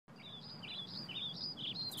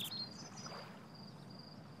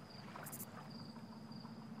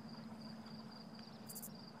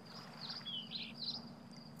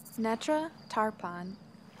Netra Tarpan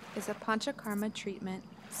is a panchakarma treatment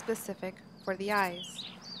specific for the eyes.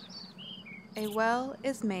 A well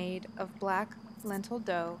is made of black lentil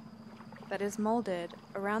dough that is molded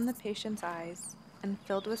around the patient's eyes and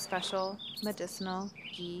filled with special medicinal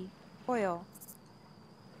ghee oil.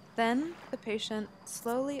 Then the patient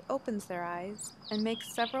slowly opens their eyes and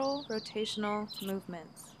makes several rotational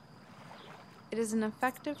movements. It is an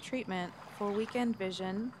effective treatment for weakened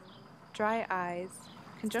vision, dry eyes,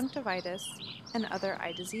 conjunctivitis, and other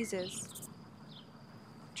eye diseases.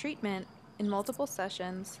 Treatment in multiple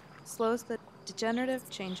sessions slows the degenerative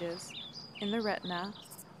changes in the retina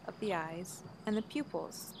of the eyes and the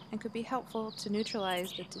pupils and could be helpful to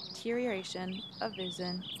neutralize the deterioration of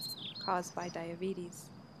vision caused by diabetes.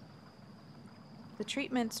 The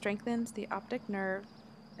treatment strengthens the optic nerve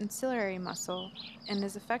and ciliary muscle and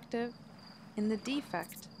is effective in the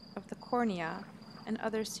defect of the cornea and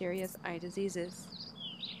other serious eye diseases.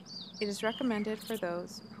 It is recommended for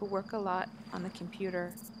those who work a lot on the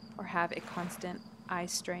computer or have a constant eye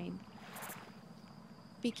strain.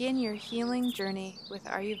 Begin your healing journey with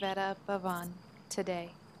Ayurveda Bhavan today.